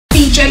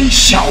DJ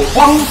小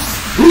汪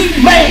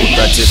妹。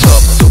Кстати,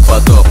 топ, тупо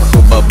топ,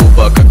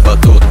 хуба-буба как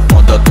батут.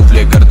 Мода,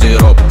 туфли,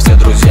 гардероб, все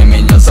друзья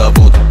меня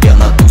зовут. Я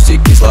на тусе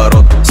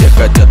кислород, все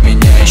хотят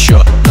меня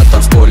еще. На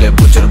танцполе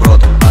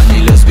бутерброд, они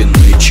лесбины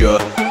и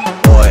чё?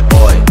 Ой,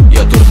 ой,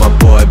 я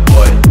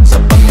турбо-бой-бой,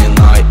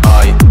 запоминай,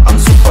 ай, I'm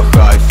super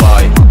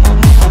hi-fi.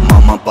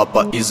 Мама,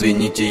 папа,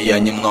 извините, я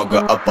немного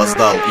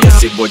опоздал. Я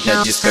сегодня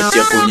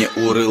дискотеку не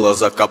урыло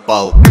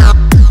закопал.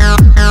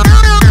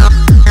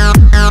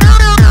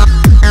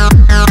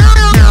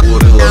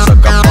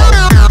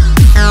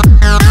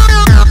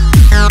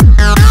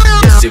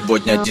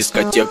 Сегодня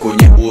дискотеку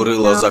не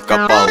урыло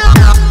закопал.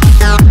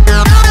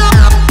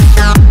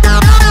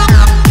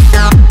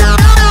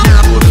 Не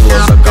урыло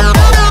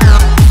закопал.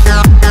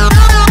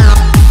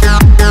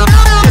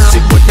 Я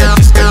сегодня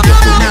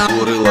дискотеку не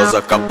урыло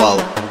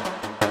закопал.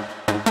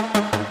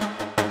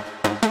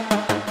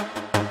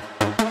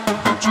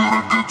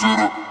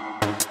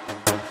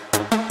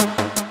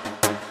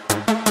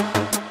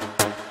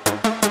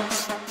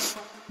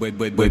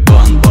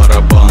 Бэй-бэй-бэй-бан,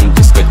 барабан,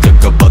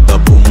 дискотека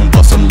бада-бум.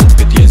 Басом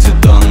лупит я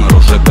зидан,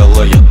 рожа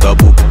гола я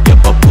табу. Я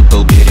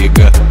попутал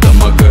берега,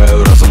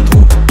 домогаю разом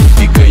двух.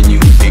 Убегай, не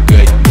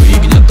убегай,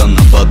 выгнята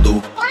на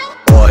боду.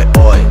 Ой,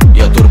 ой,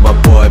 я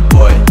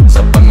турбо-бой-бой,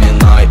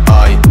 запоминай,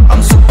 ай,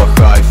 I'm super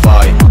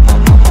hi-fi.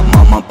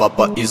 Мама,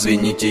 папа,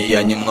 извините,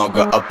 я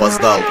немного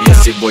опоздал. Я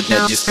сегодня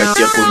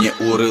дискотеку не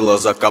урыло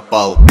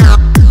закопал.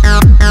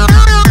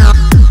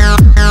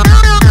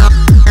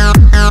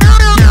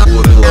 Не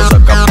урыло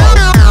закопал.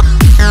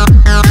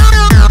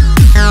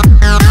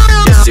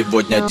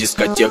 Сегодня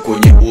дискотеку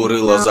не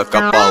урыло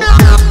закопал. Не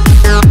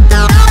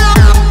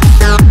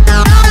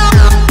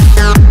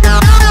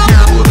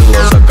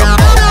урыло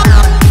закопал.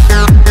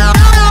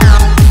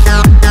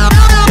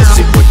 Я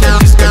сегодня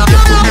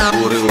дискотеку не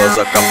урыло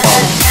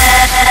закопал.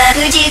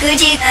 Gucci,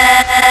 Gucci,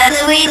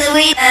 Louis,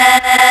 Louis,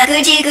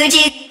 Gucci,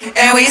 Gucci,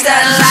 and we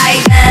started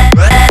like.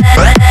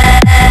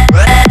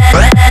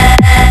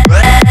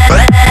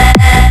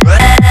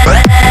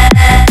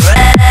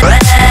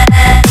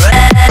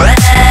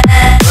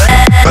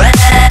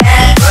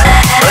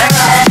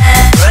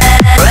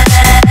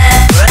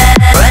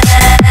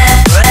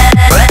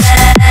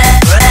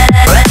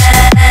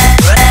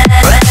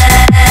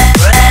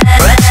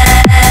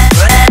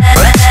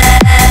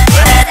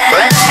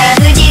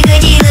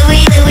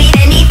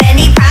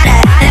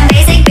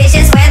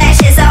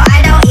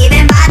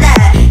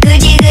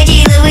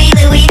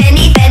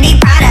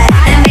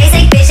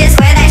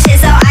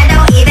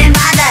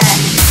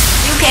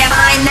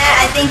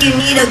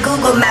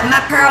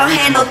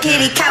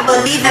 Kitty cat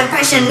will leave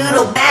impression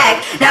noodle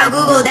bag. Now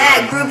Google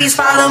that, groupies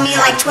follow me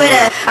like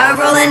Twitter. I'm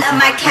rolling up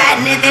my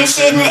catnip and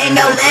shitting in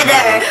your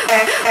litter.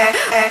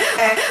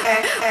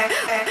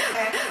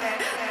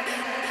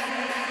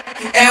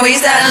 And we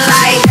started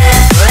like.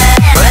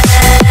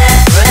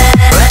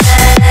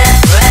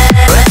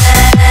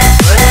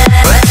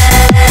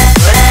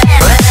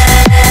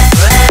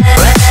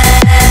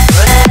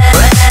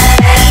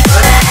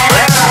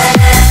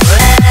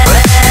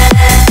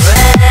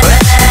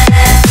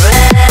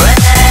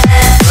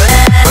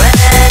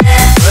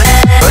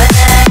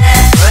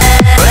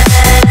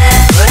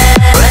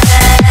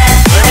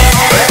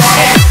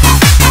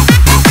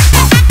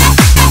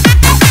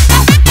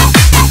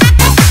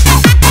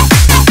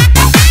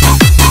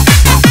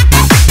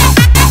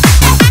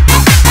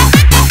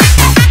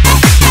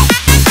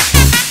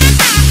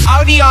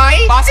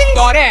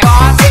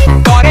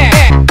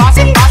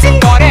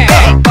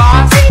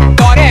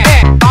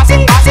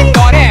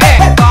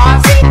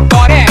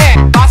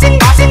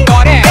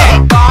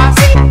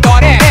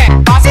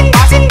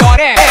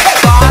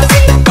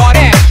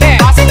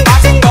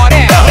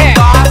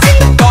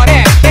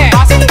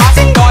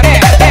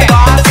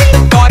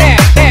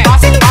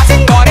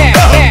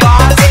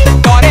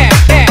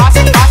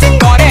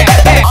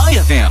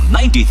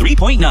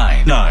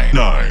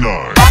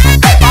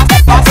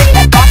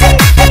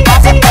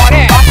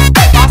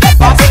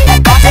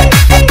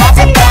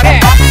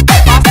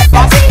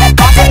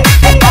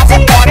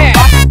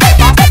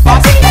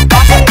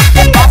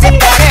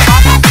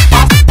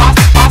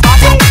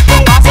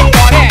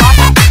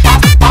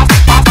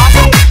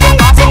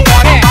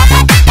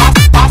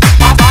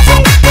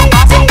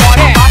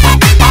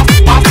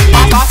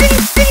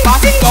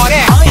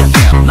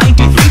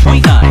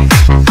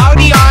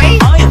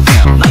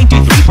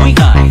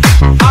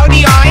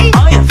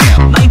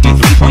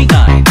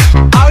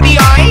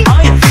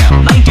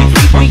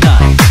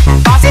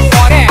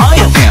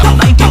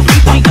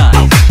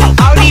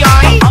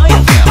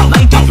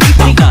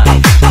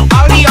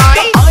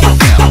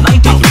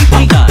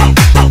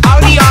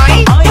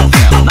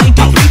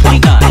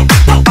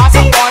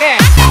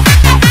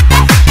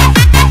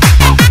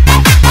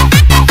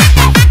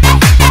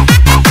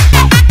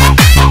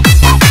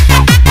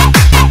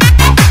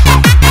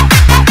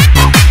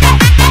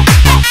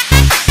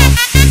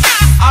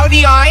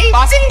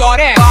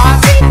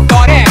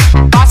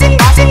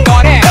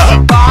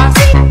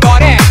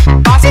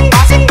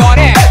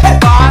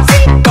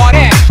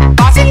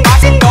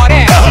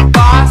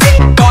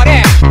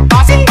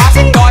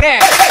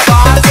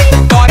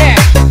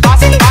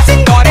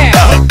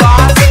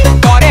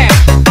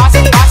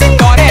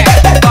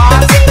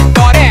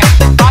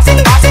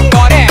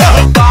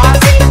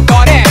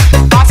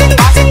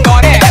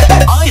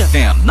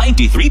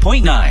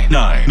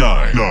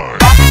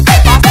 93.9.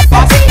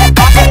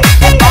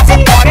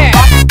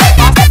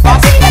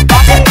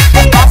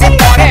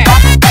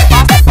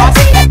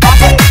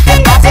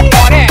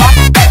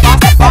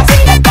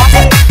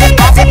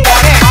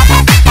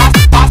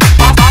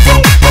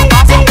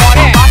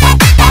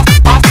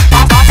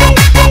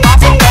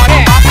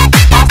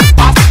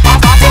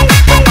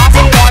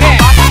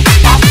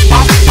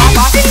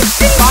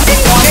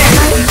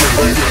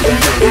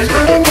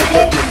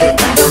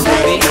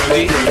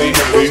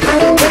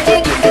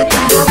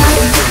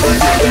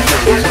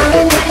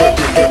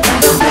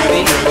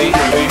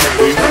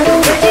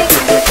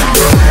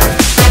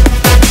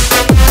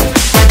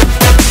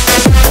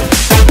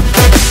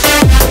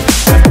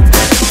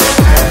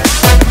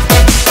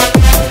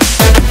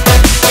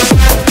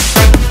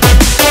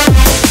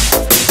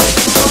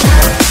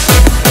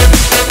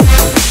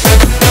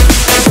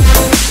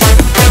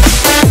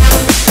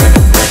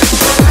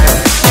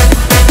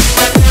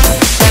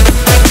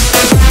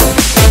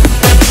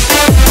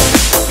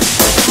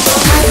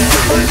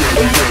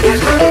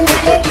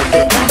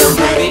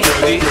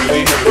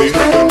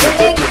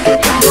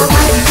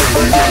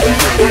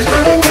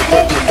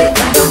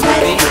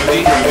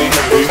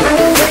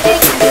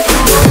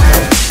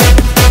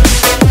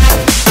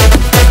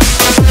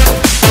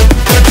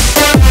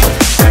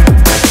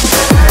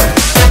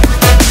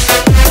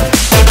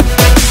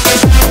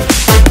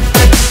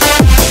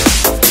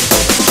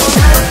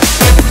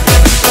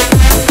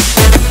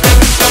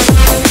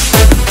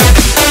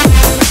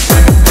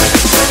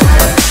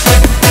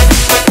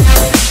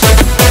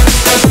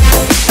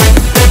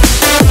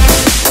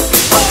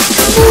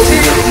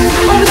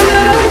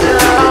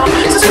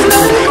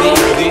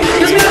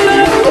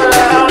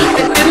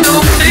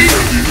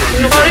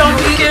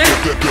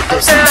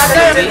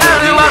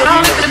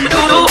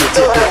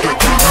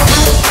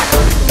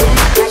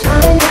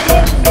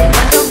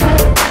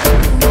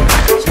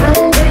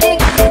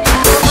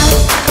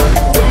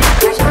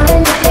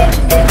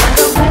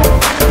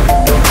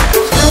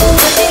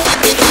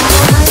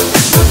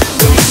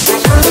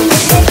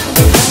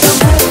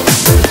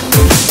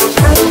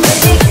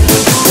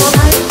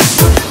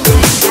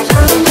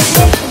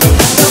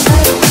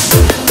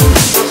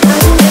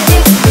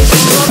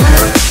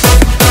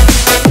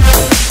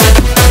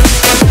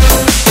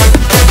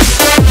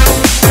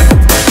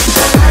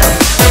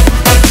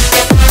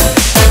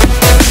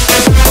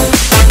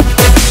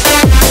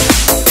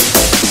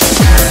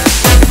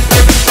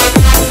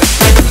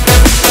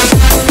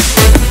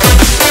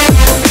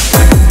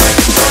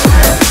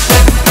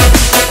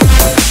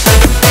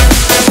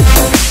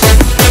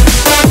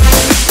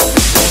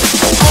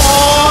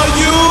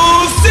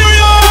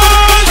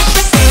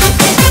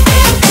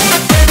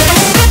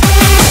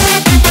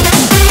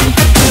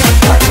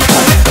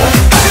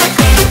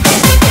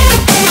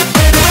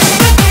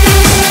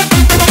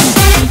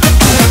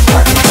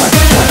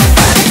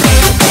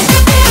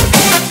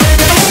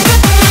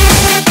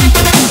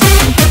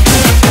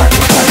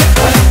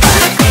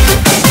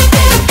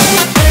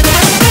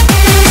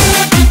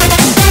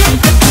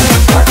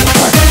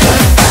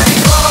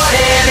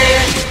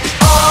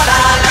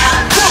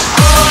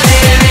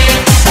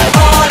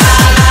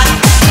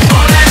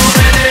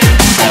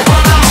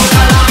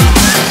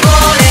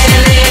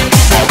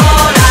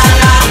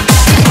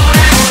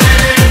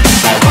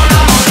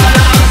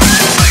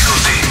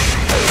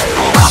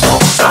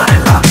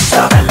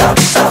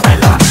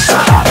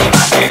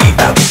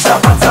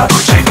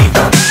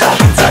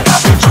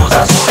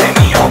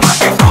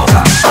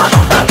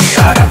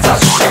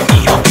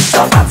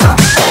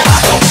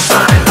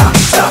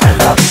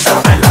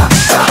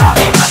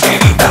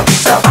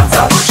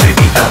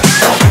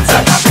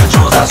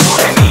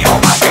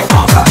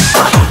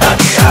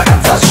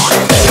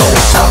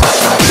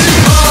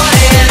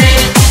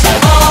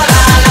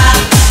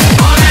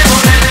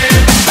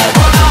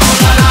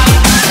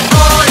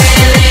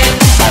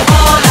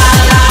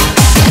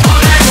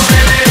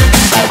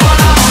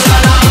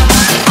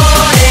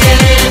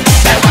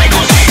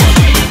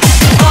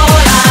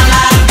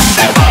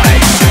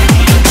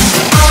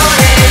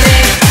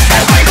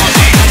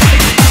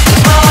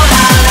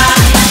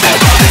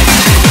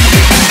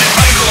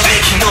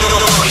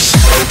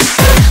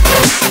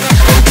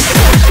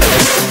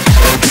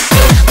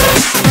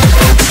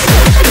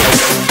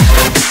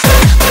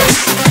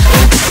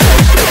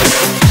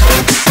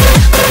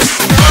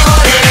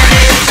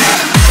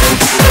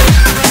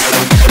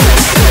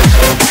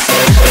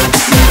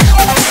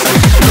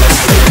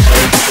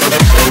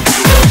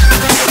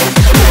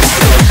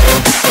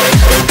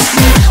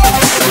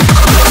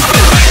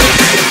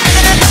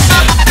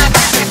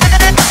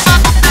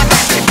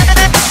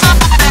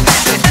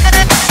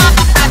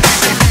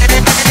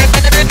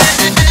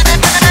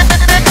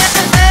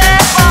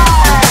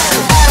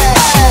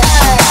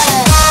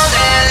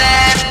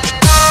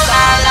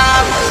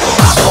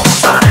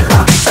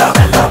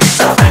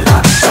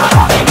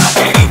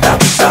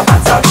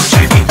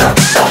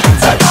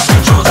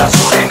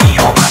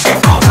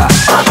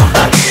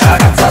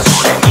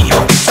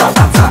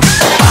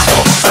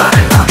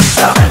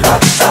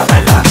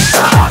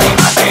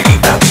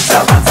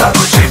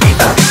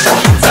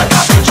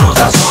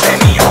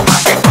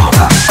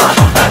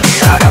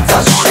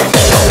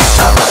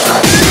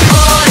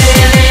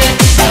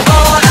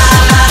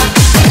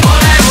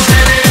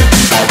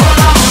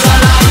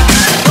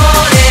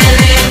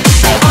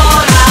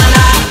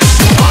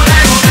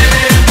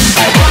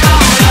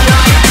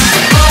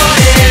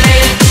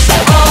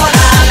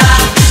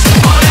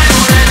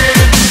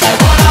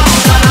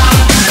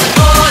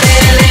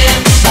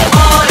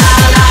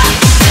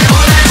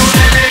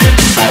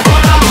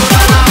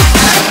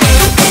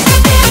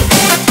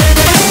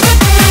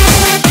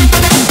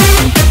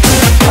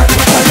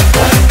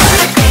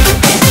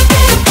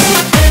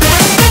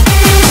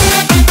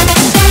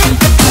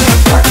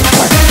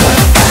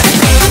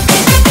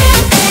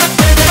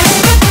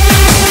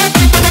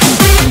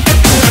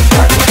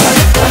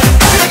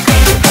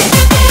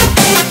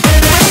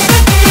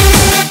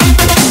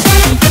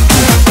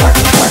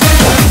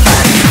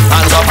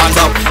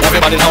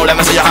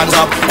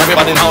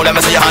 Everybody now, let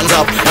me see your hands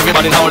up.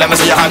 Everybody now, let me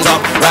see your hands up.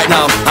 Right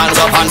now, hands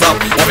up, hands up.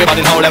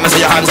 Everybody now, let me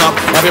see your hands up.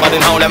 Everybody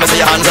now, let me see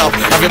your hands up.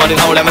 Everybody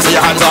now, let me see your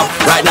hands up.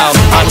 Right now,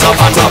 hands up,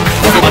 hands up.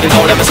 Everybody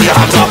now, let me see your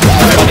hands up.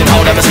 Everybody now,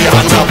 let me see your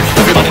hands up.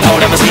 Everybody now,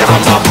 let me see your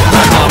hands up.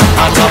 Right now,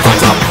 hands up,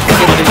 hands up.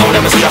 Everybody now,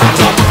 let me see your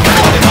hands up.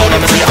 Everybody now, let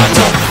me see your hands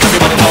up.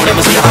 Everybody now, let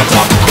me see your hands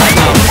up. Right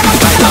now,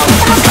 right now,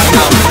 right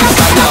now,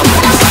 right now,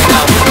 right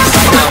now, right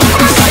now,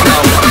 right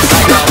now, right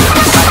now,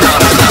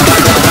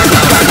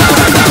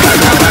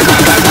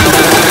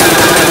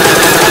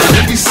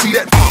 Let me see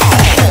that.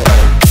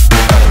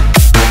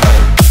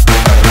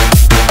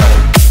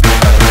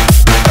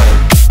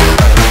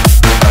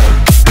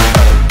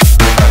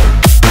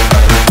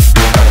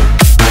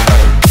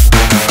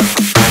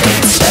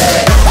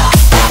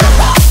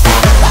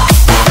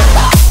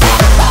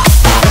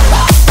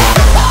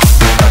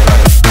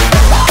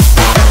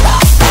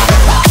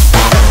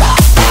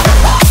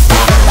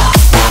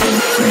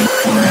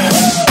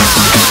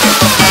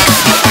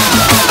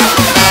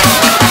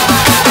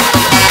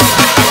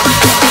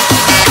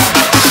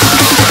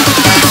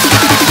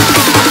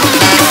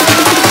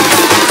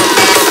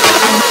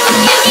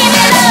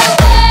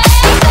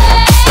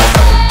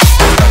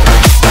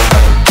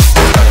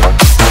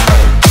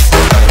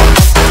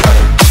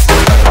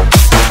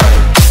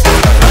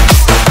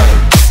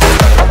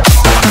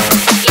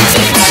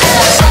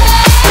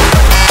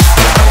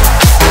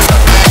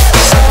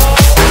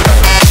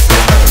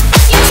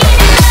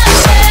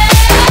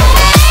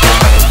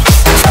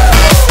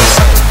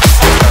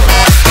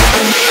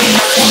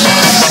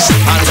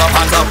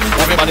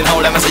 Everybody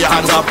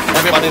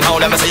now,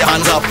 let me see your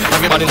hands up.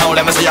 Everybody now,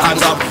 let me see your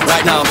hands up.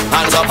 Right now,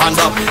 hands up, hands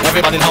up.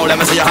 Everybody now, let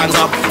me see your hands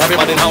up.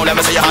 Everybody now, let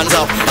me see your hands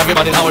up.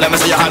 Everybody now, let me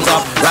see your hands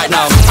up. Right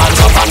now, hands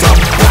up, hands up.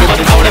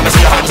 Everybody now, let me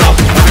see your hands up.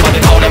 Everybody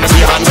now, let me see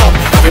your hands up.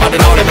 Everybody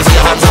now, let me see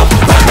your hands up.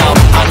 Right now,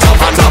 hands up,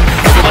 hands up.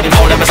 Everybody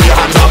now, let me see your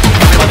hands up.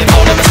 Everybody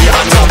now, let me see your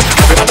hands up.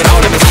 Everybody now,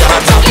 let me see your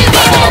hands up.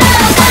 Right now,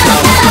 right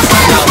now,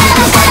 right now,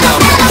 right now,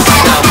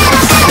 right now,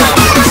 right now,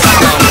 right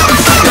now,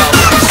 right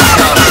now.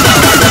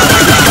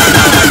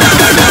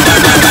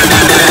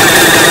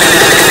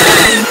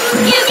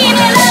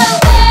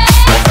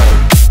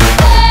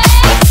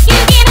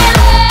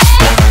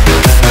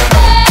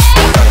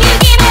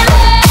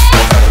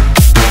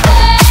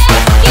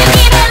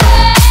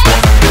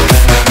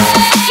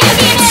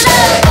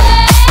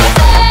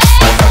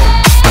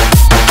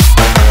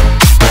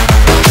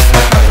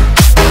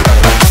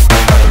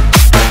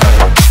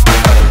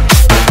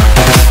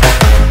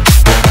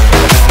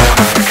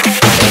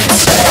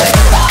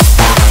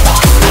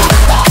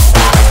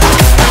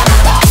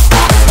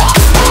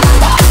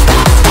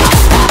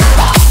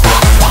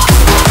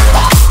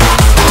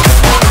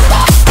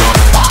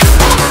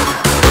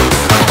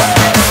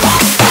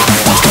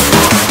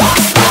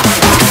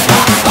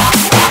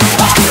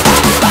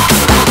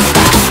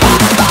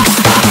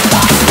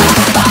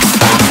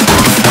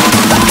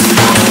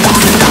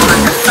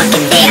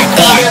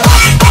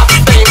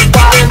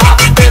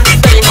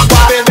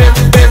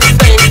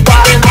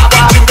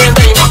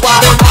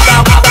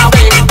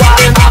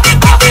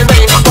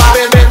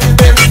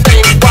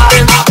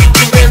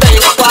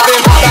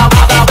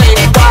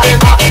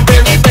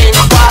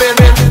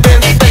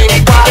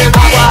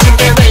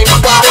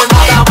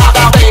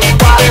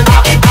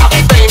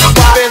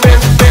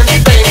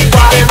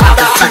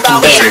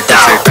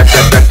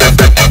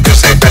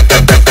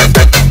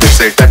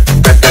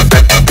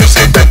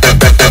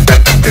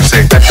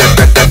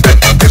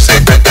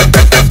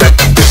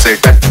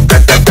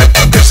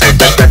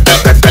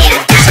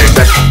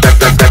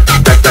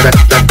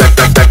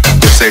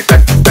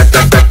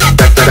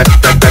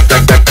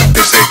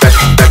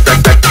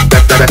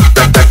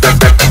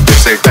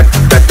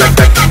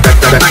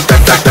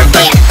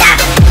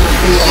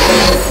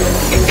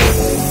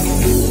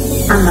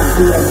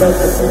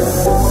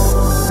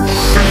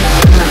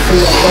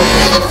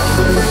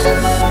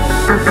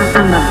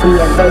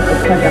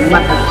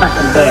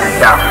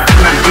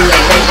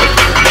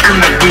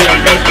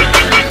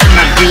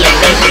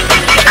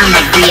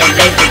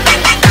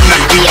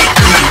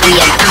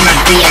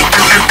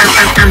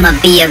 I'ma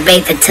be a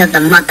raver till the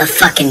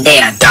motherfucking day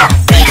I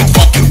die.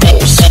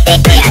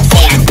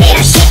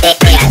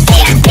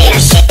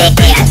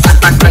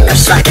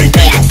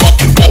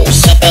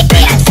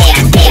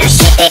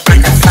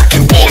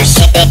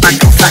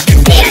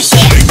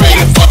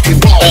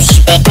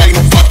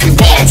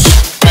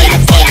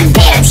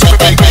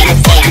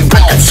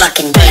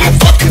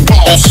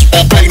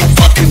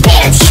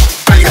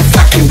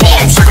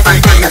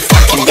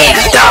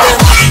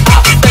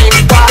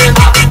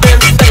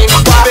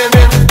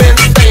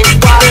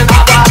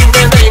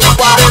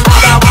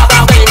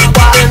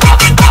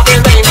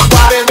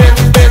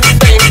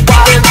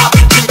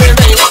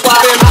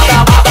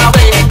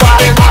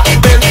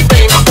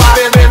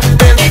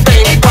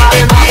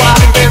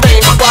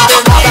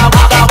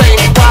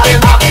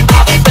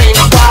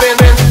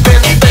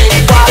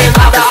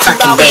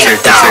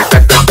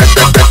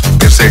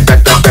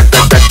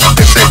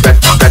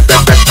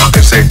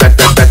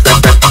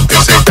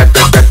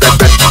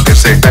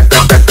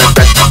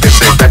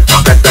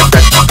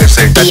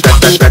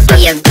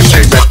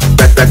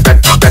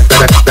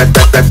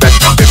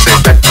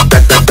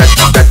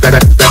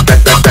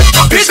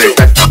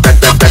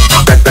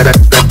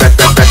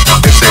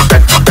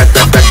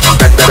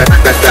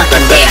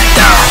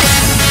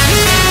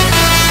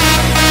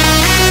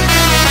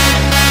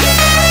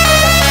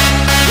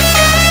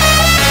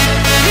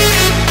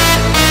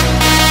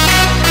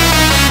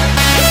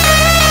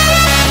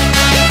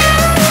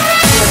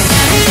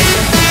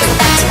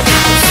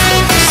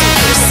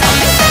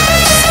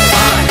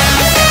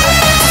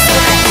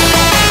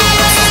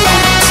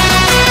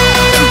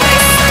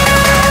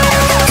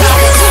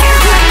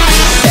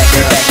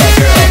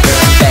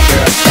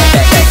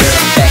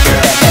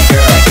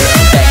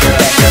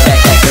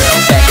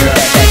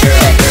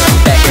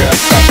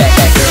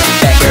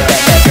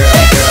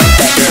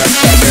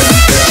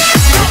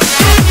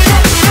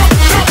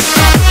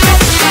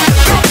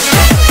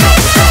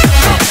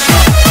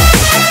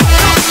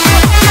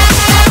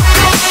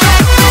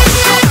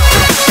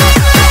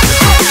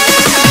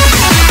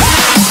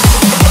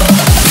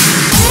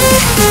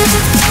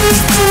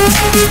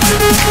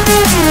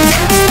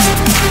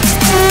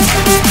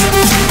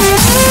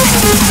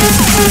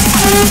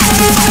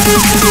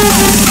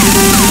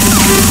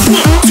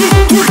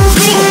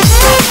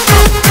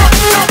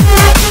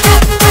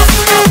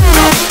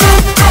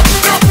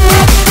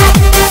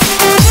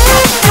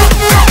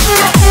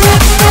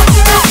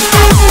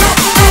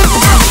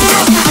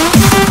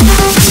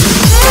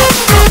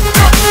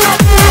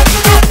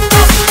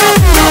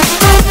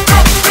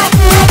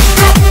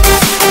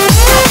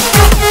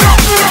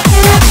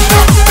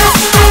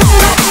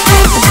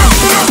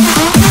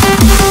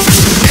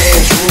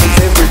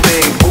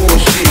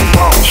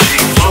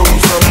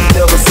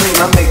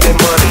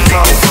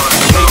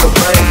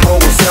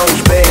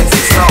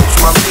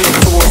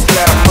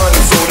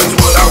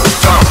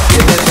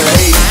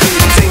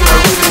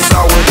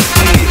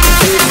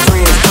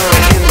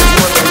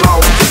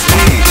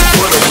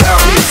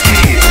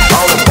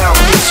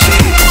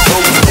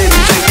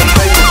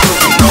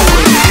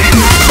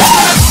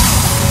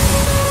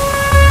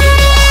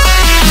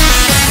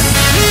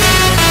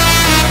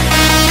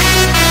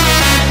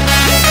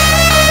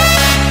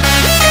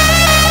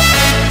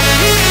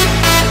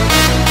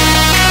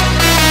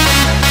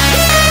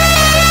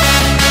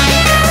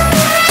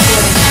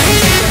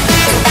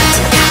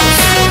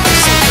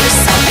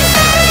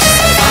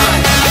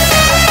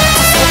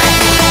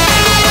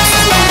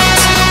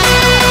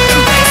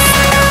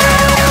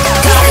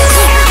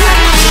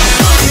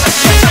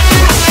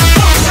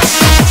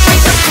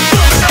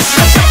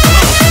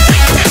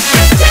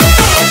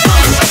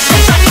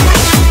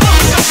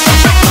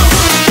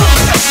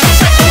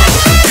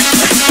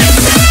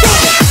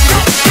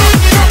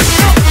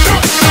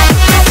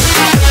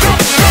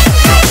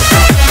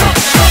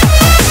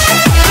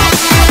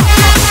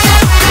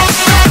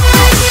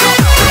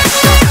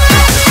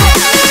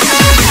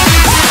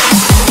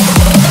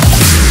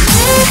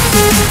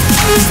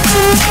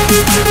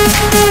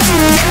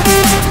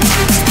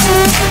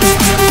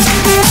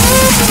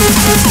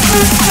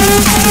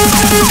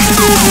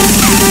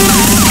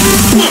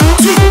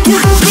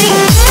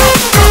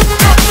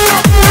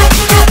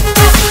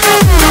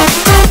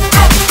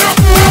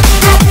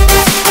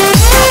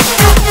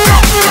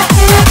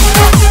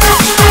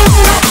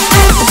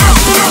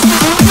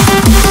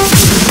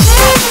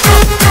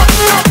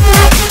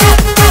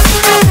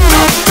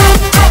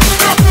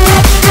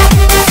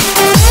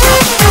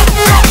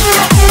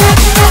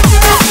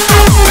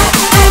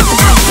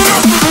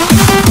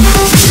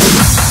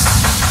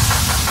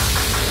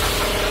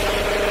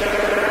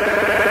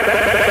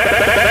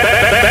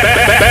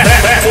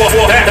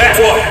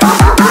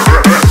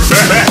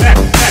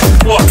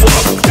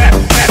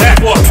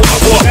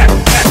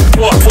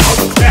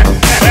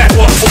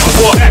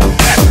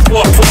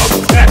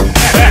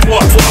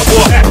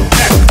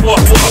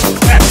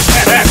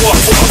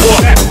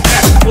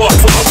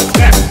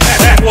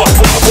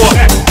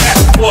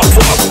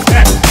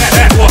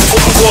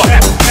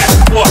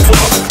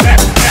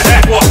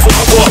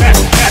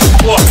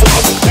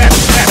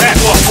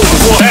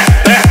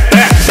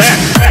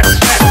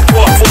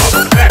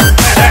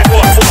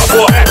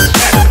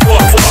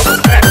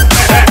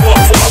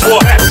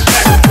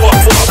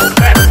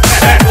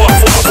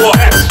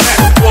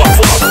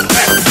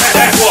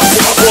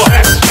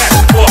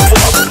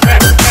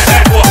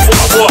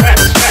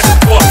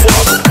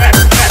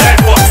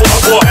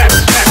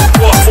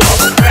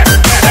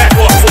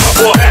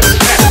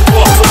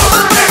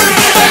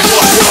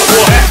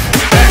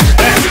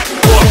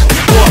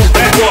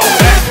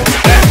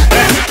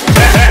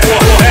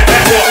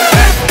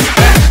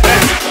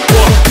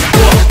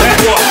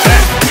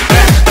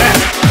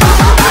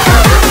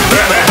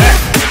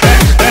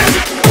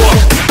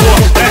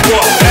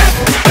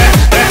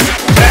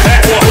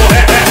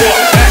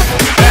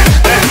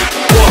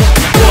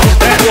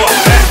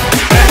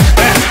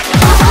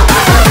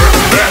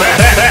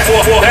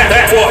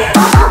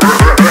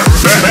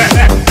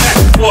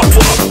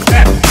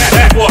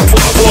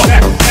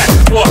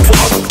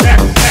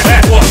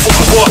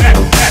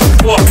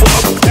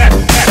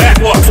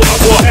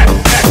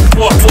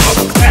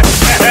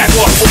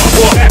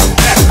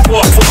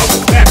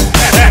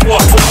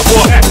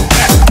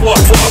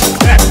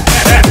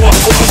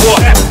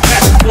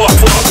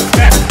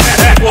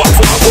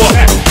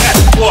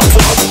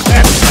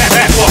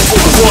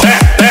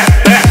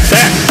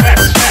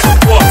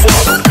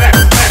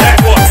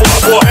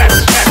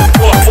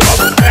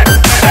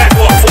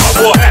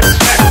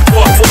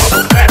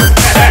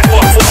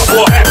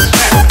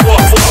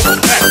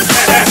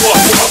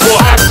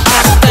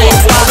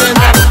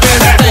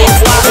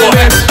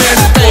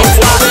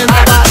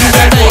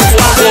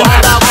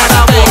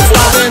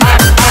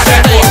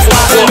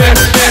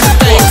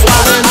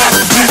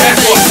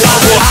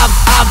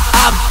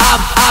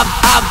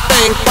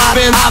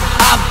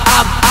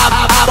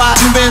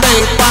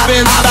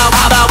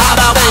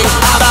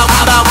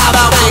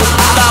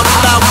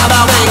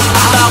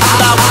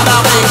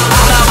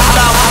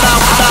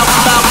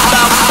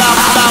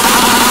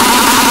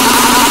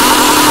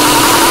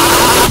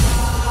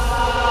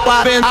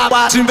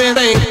 I've been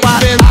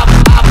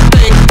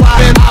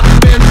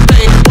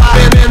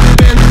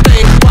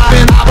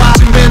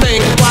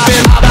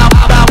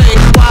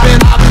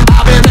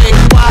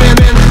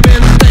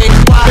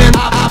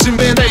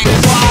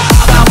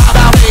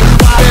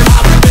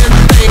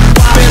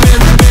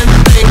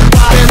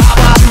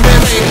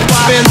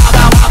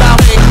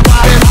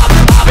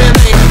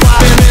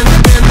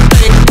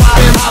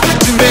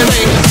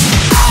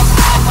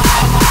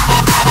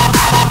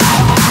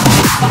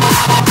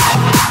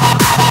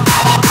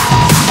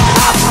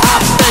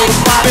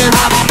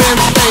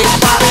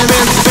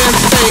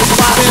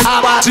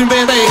te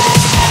inventei.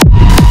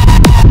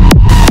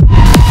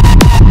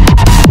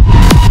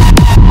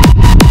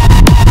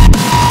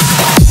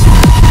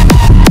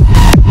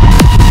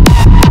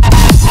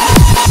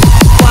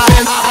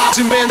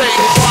 Te inventei.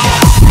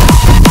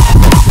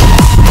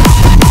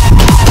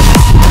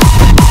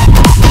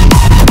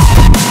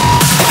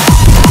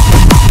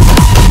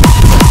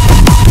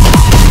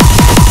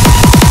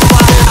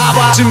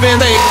 Te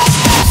inventei.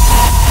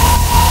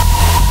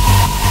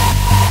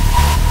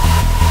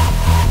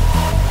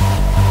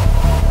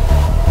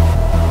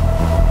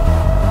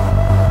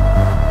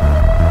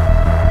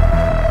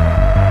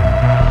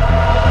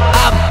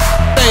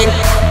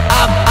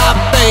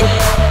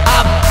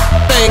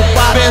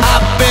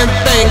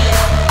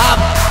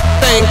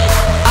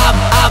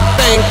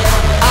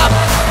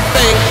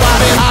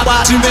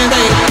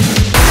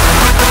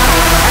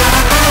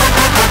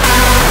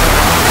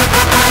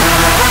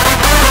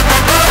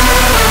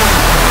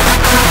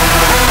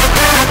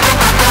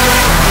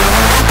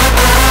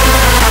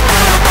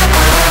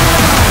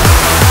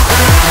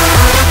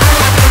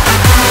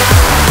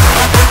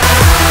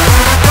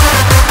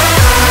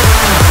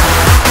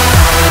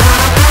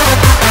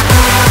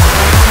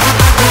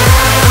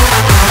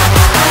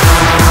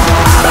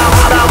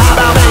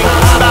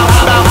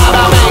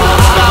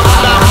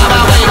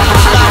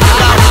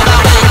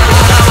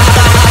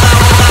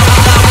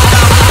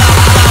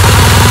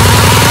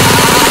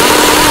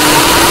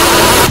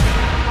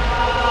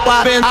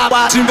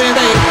 Te inventei. Te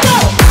inventei.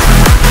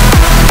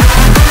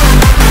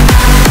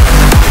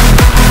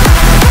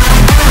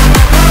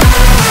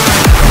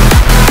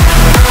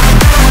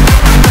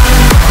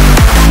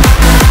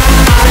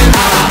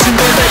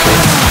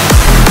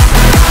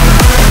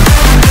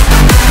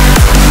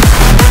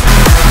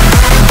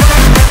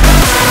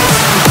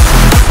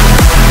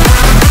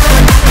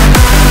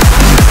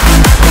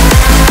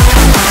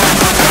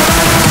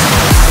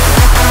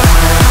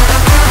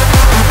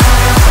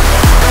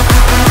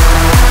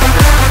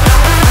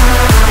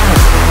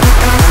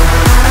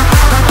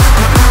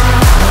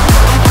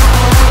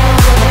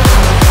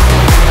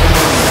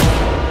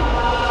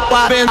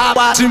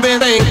 Te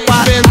inventei.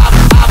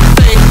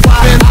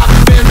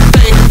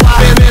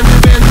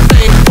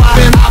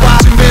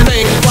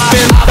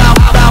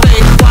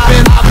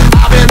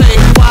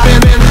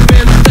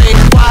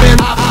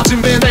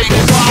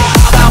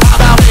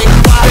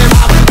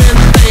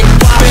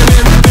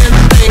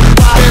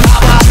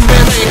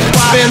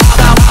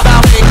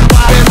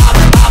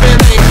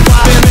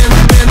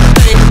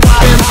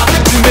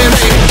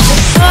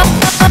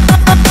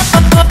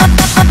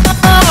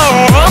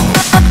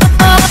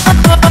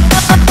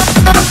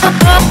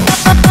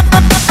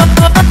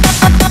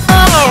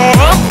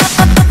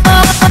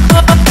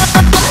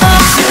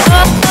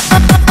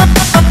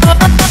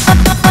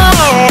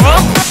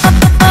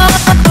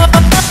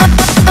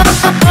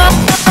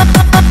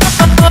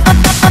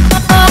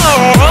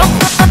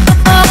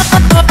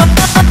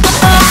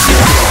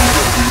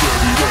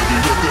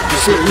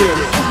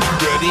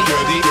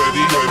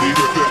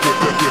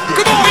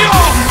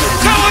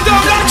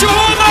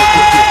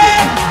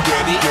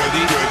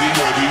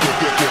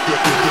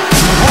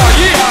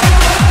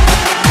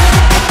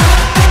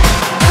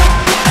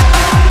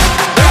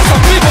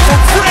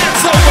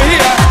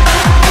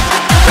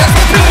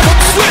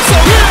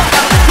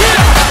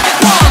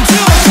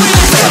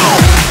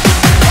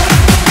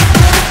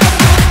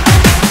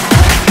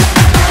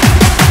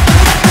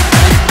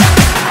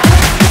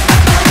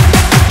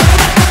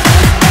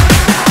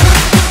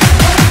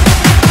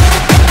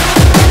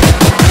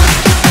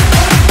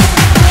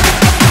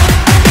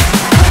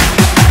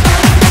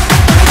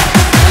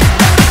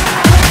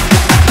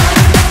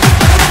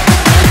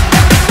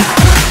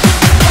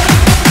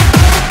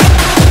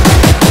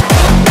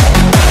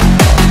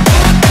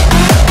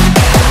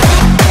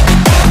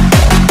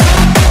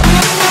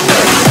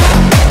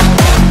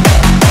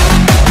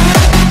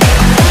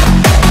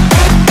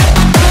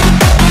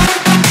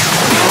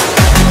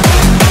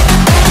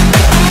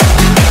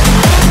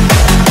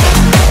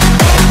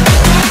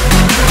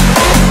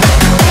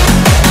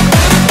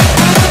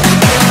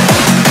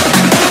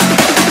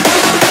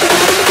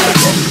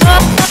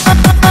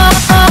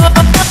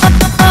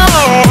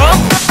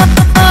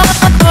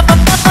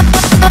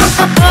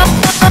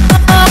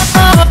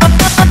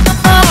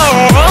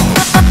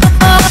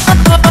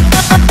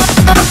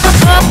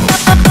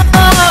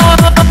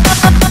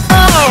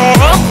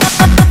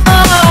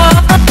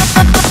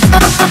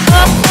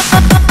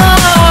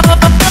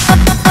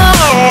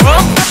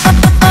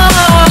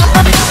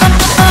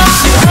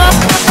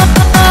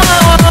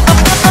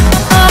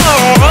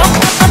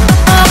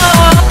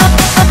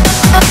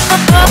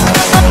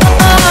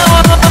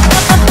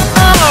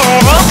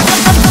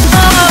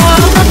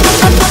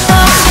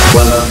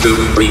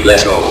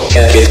 Let's go.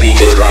 Can't get beat,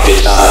 get drop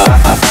it.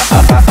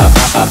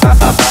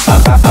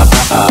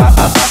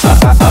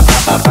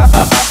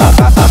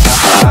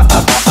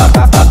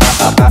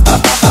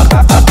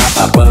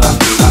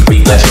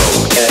 Let's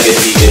go. Can't get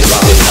beat, get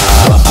drop it.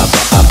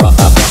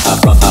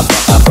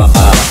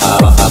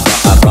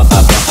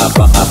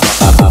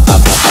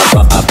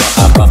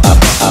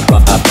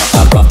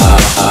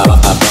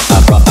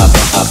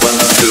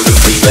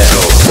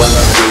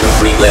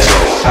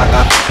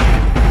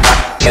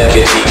 Can't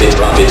get deep and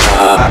drop it.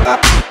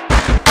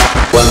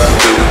 1, 2,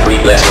 3,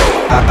 let's go.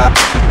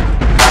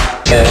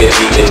 Can't get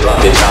deep and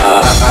drop it.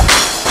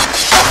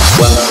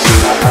 1, 2,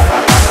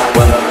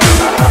 1, 2,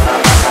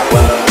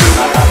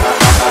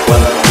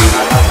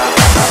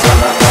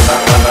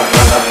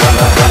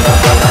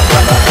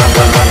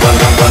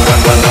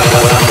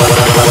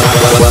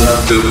 1,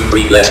 2,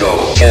 3, let's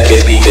go. Can't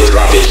get beat and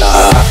drop it.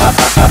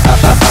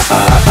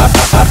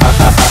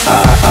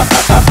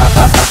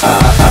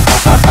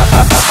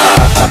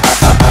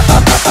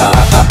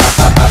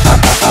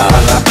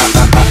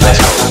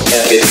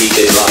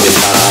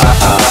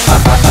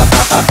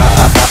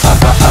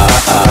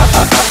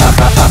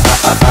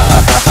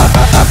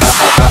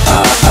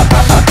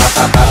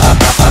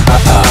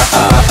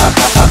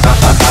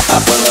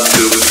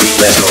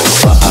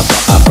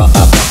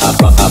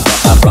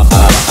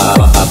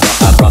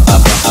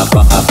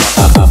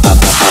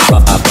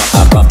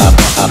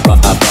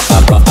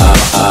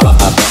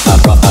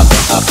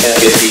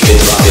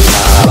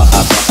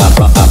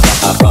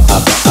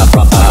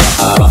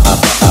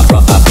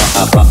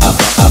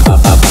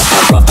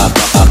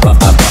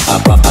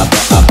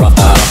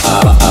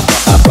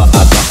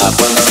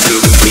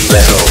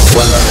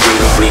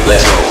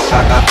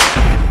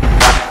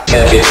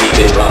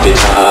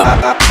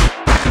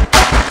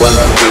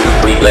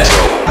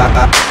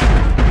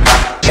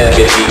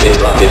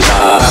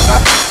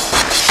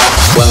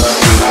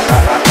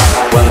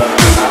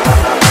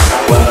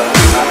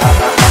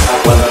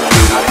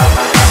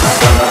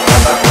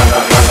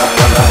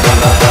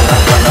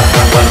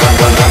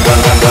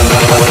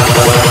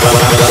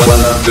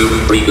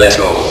 Let's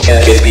go.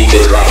 Can't get beat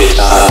and drop it.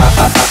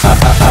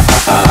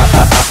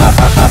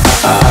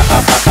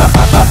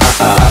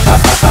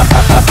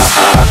 3,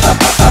 let's go.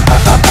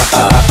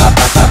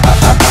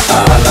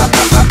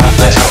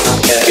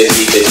 Can't get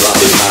beat and drop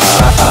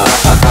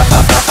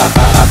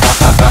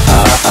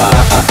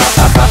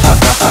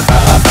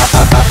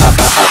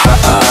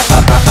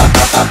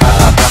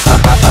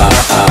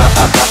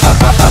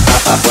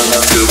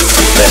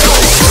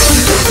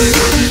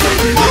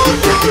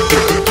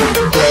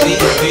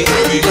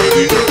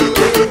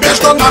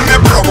 'Между нами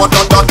провод,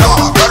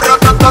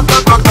 да-да-да.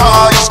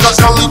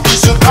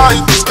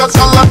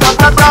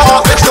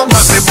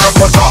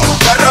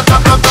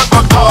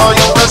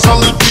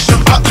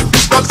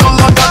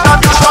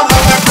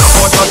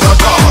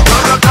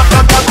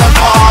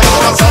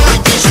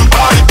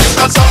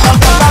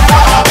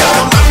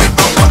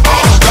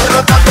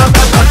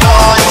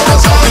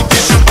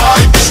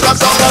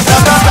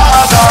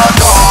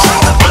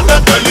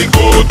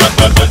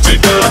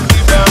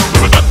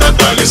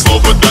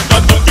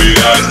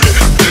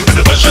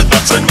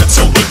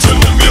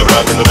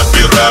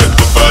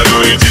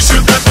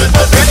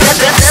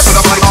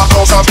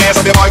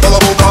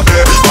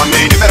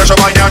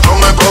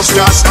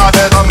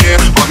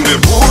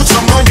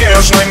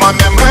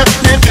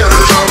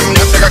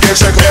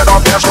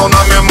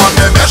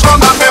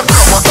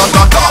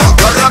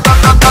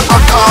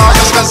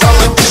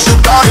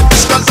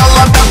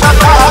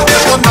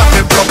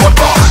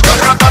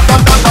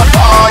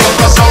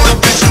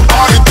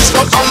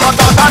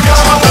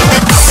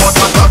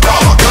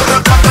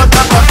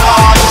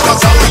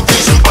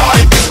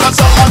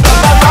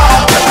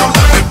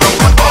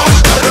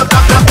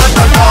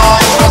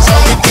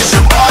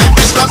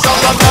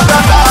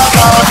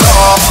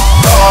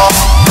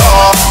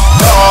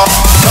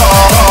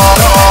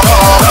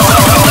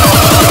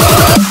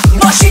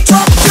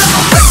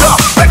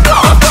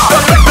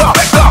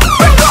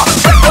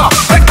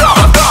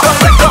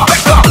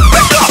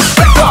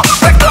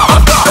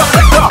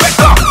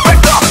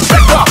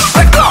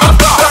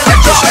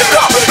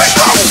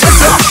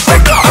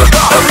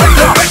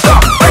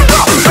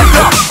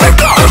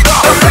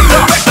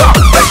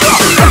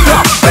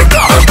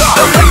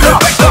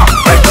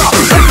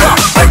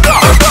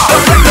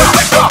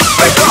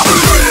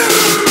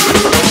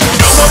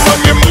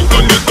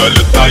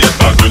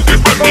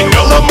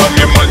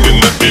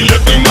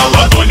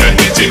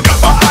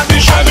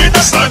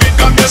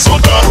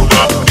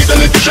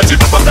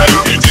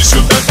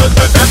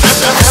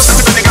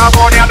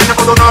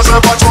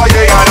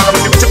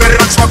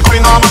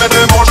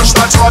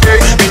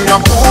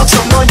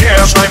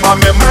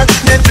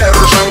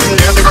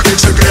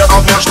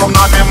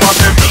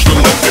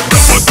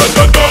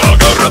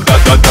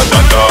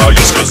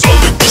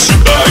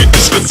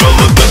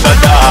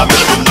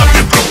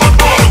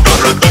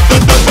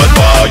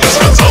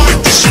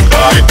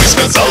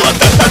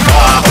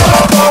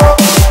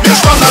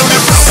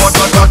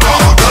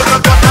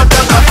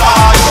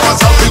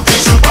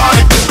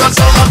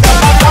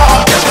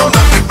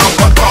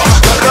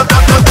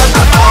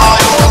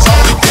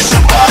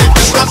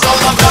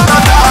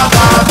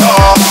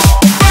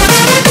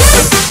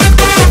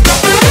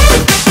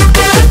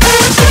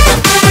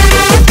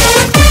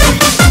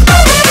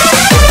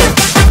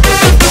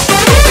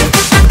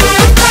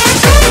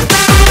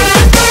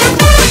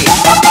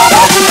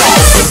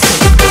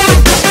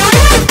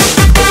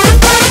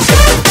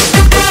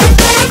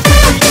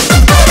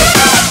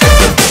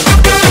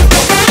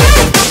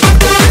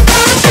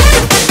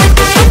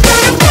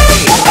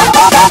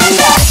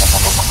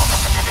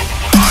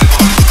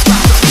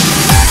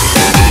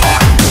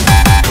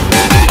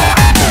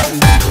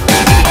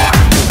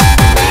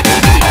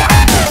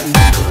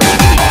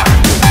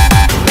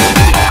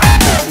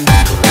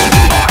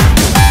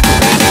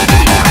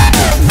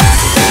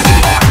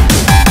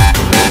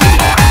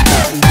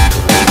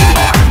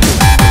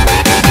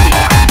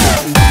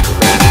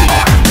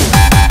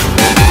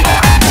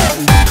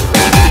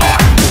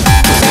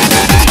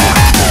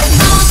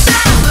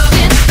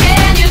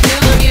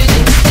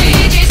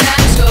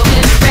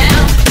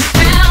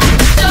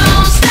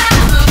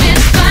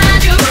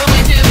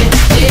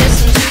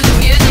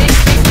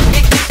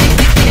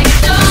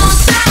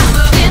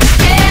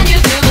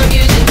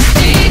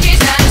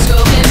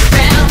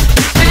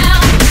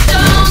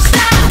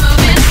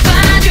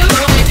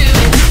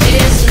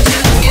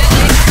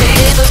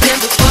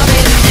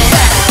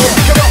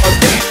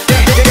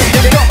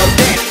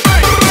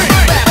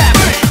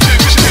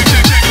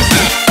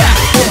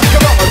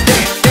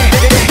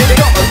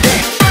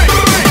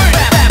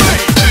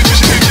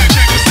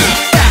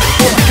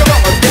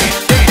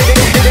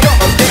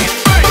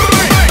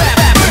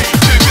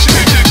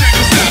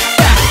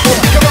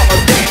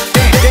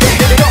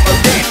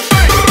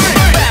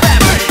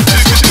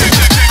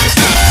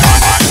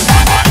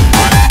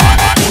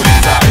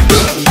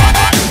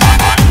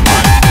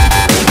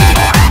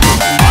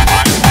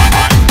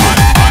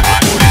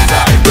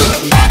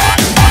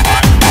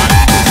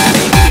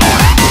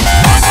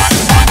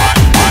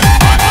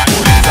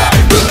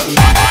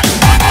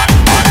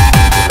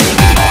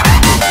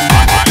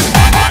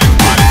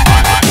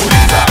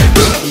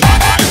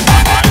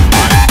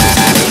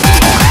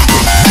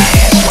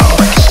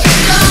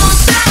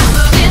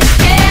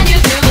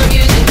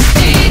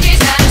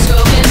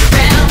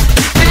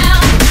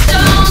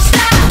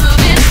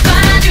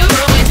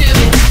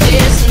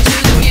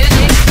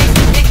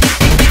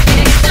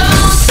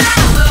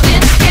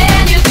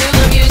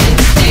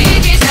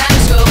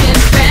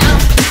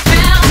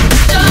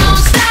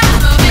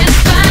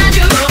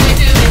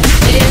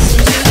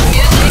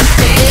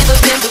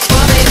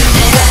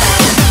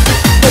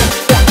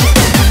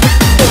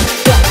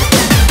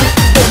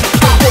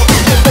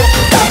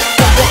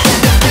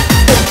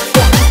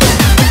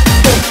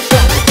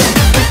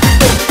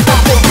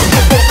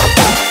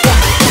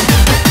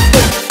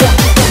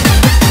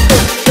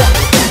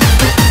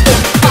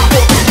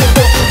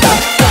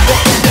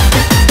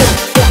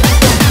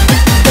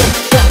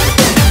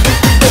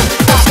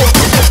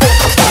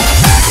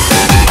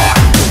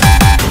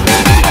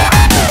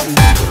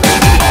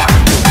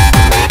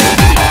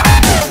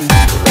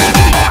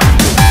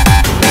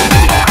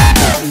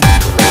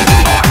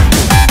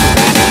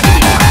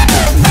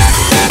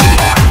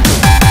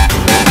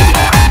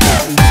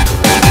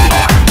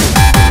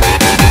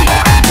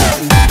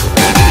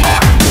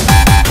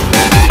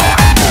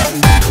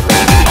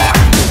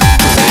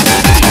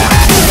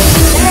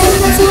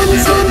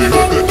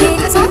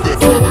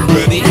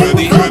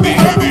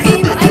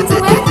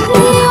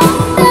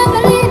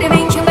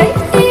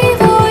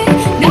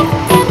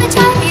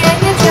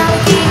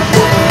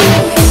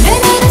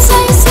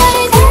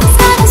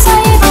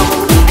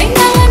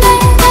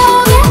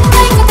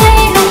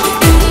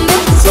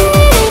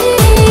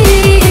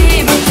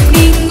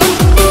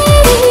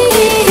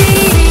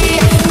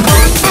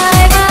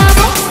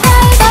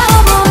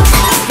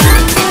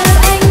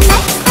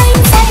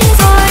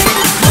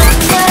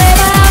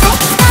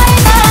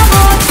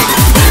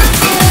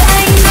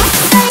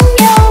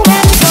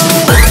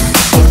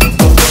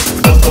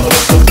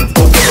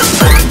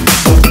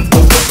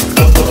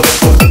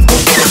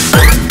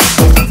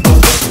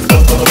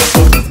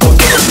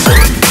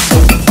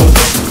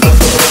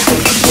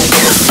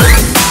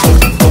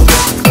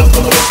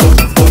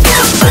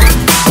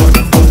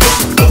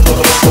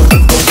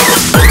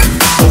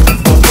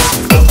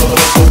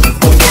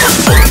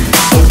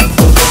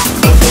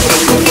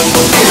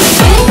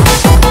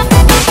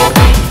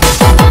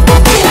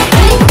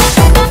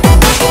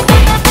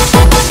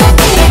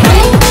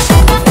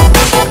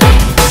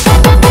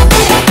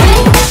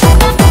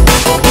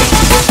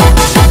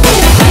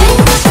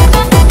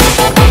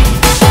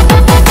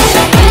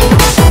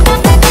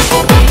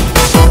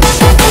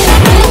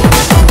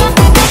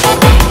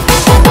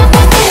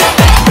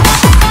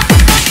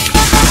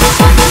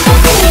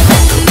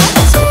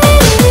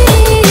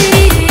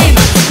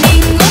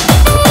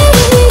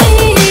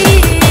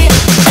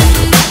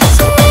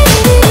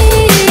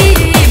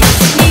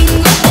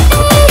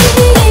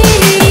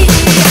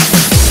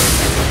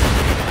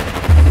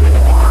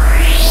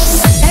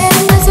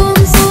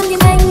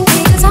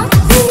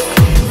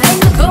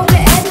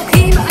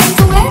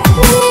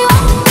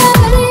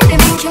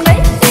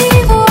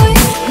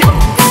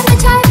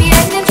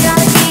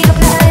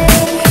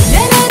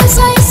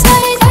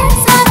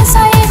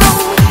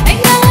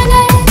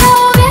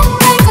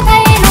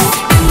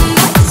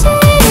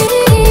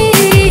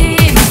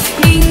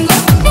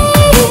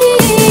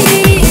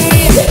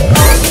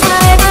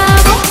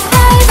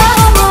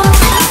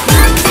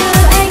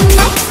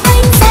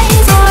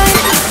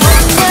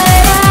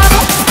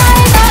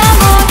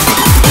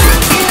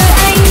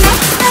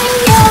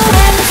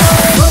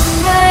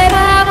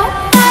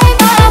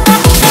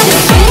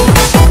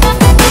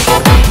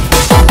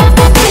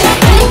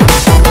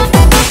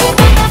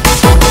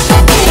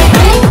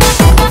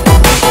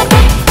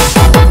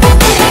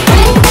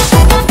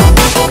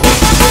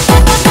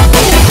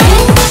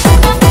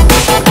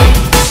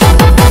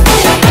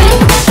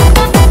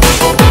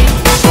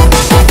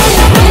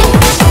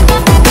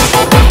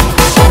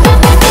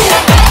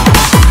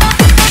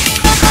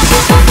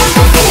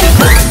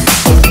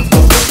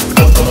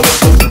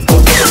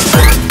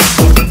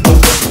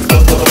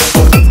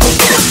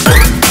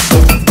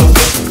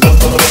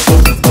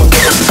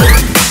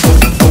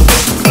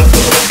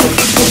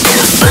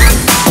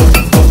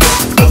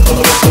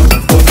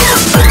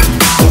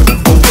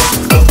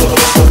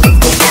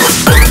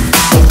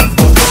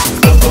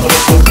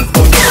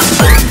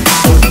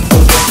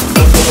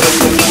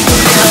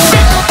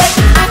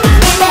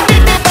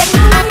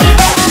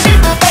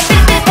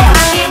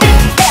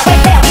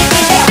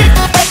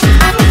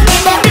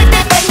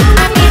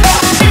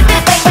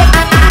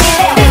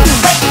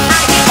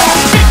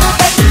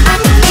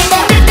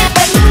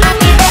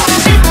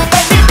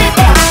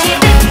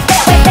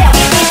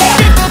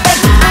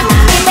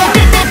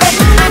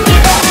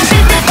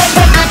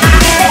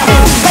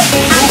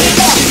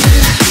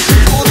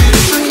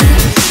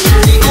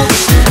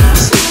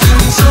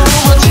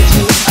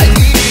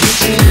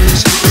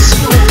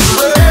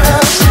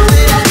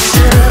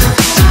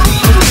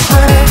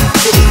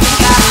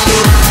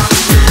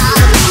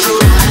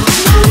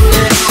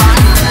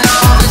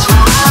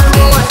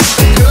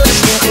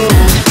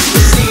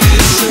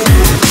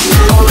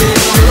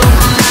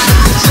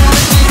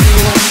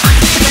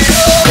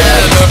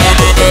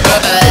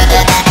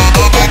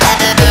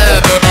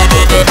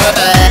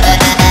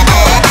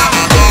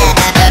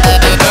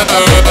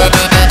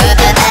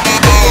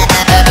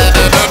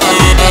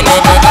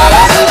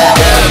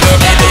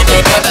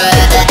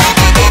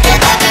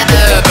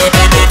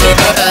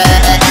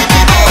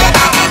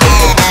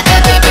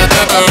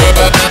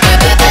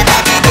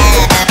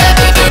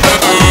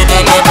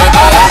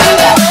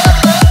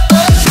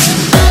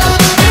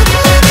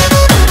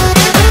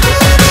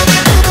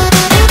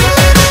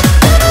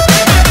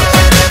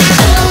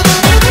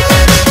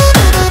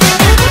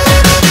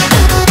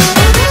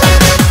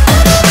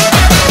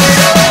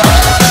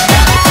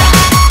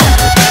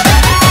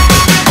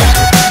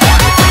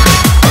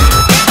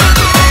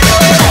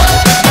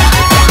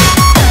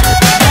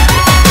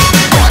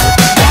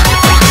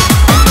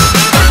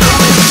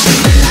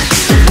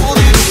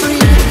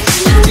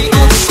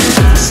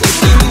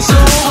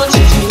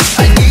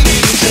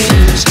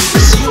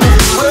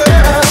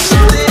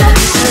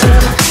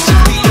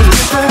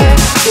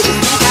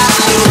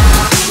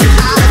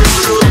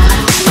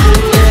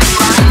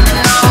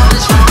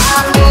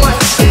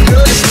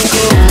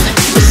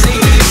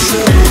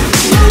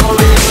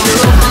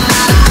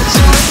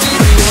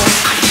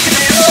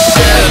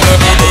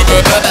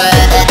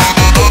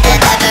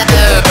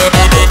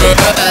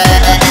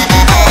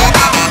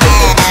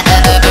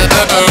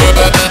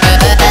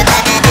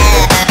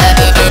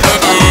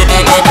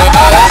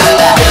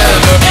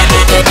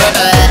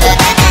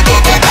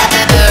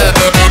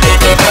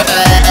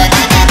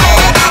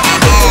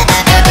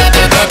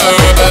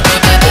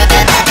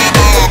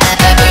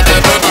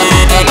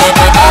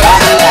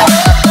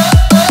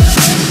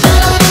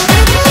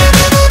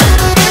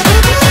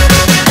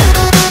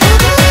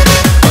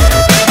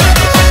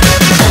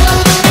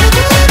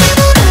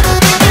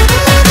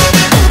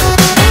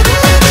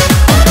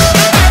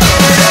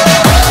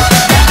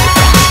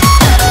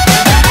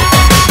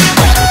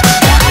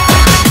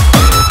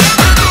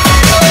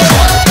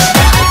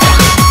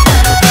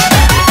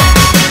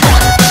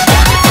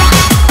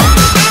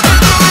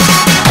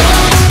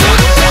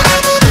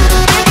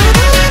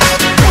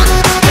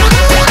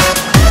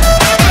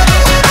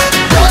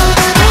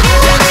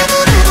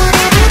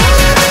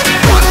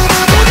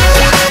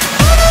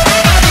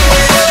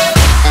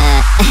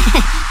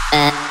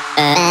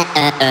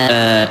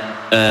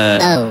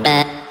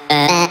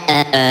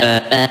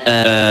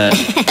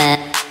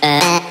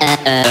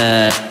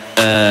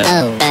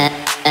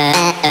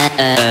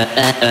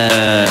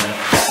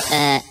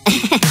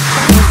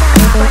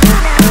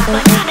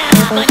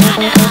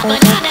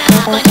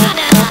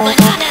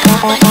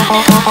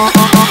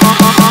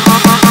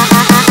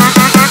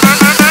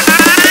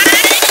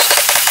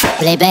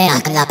 Plebea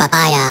con la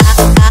papaya.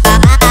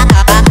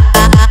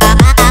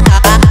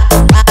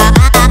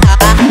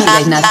 No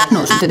hagáis nada,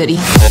 no sucedería.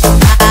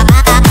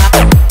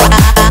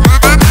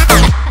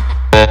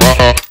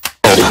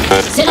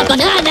 ¡Se la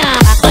banana!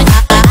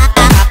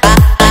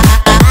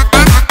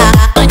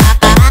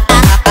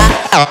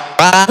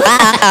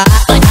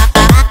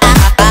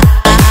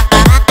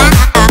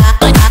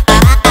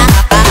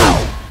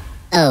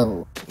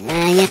 Oh,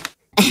 yeah.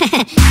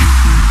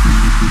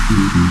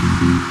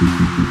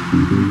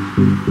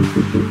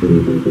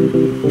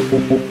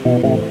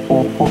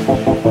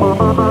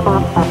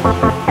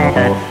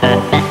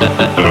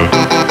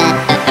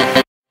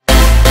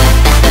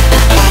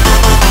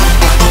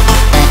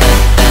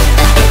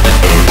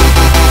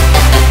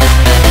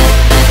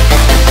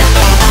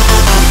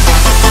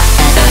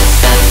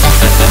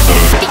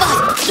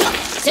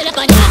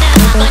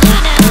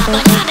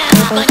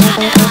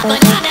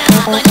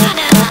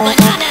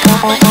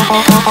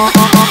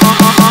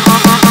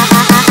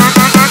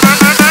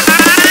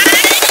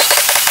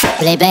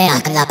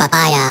 Plebea con la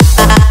papaya.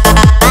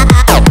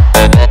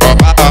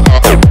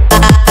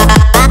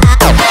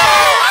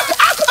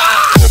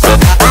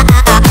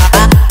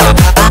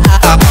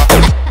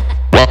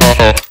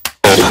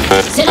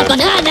 ¡Se la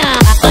banana!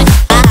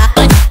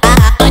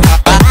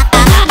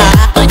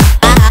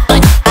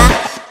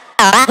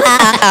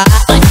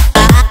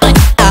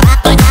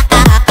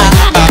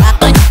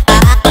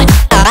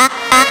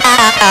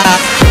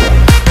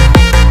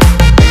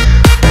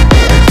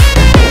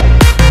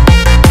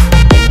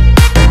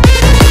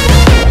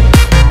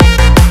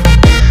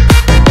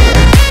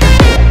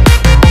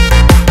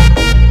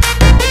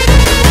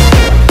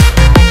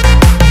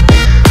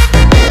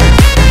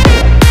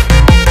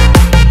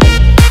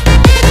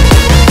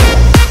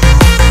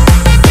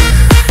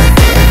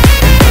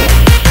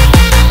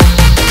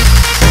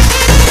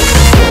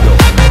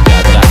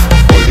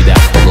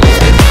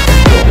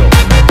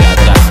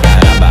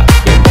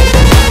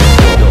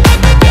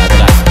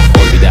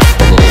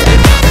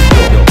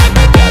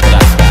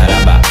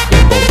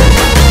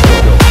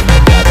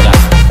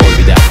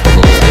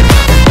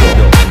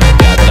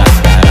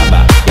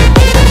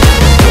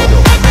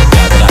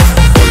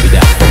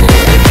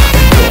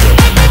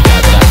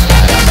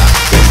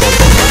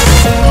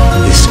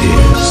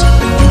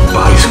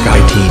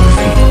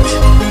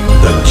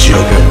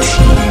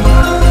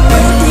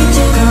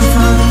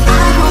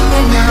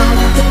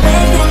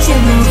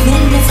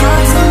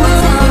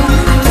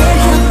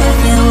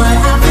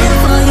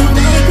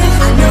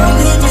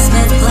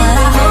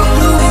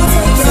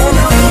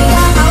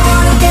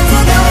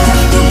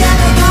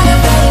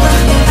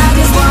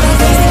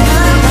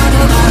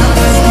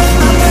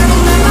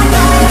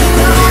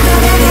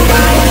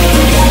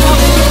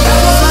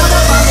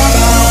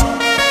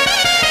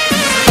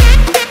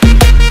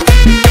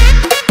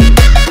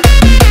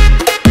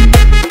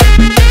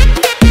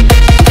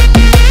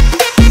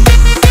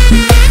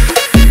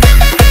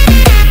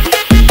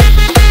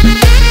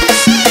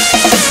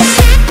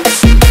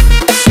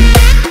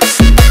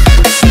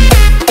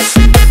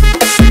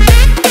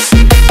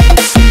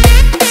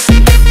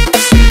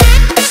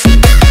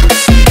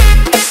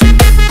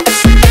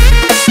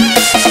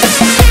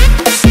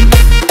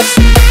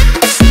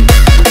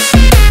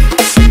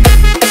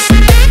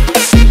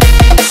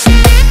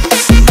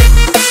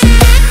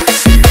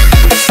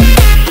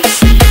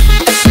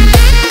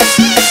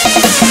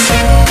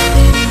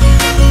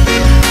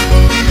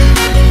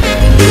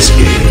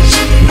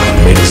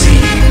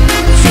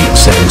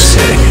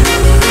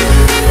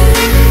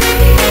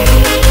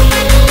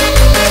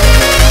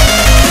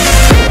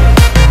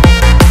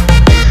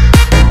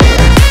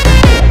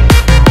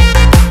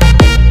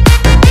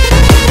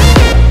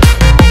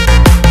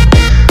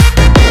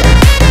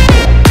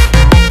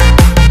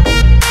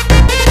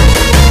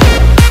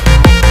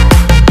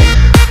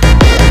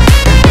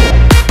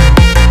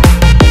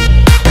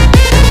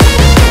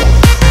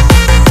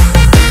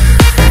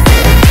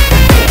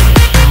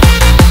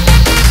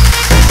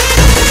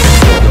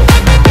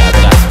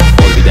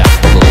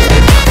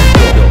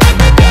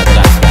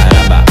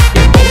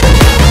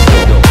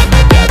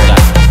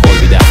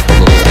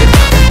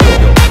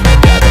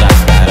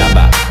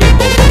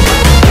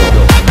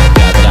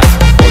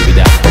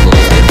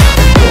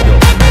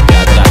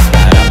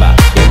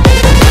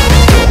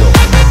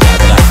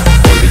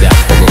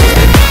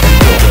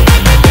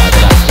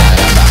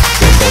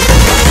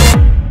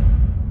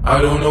 I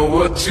don't know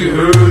what you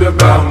heard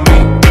about me.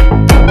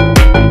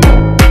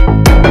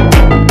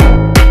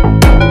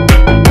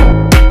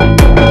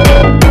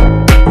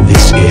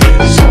 This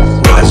is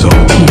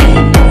Razonti,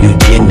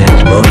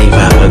 Lieutenant Bonnie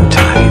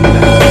Valentine.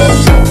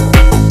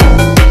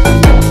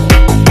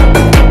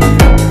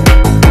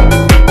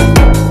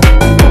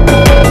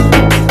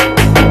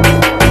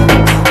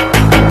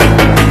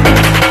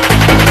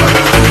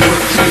 I don't know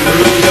what you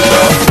heard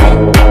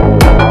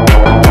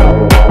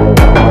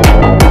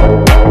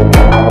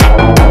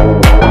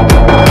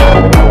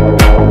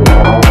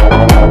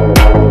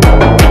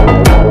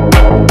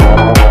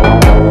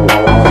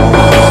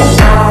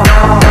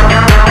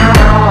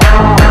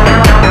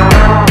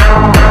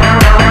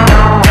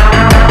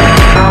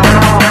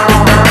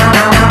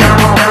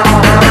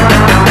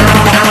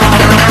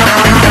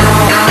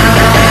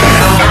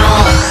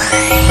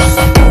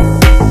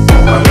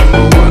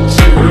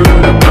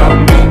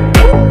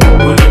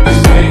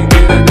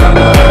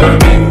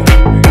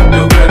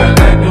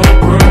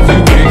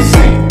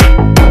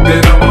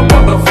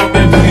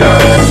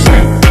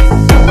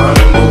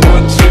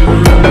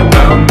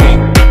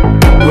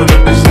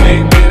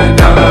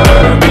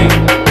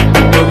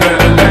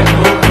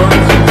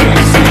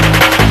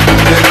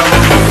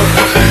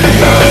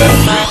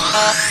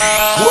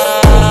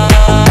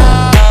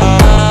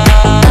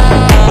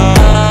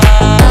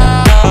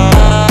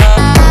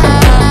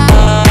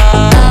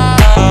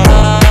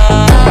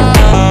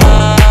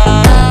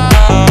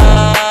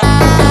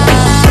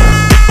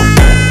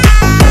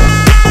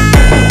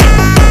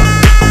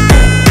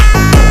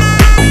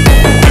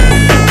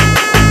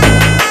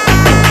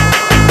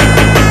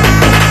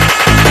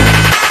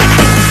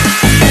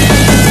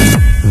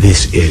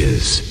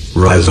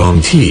Rise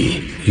on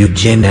T,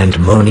 Eugene and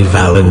Moni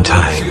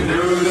Valentine.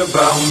 Heard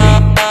about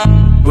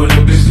me, but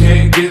them bitches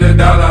can't get $1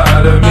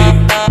 out of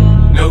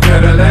me. No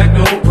Cadillac,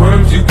 no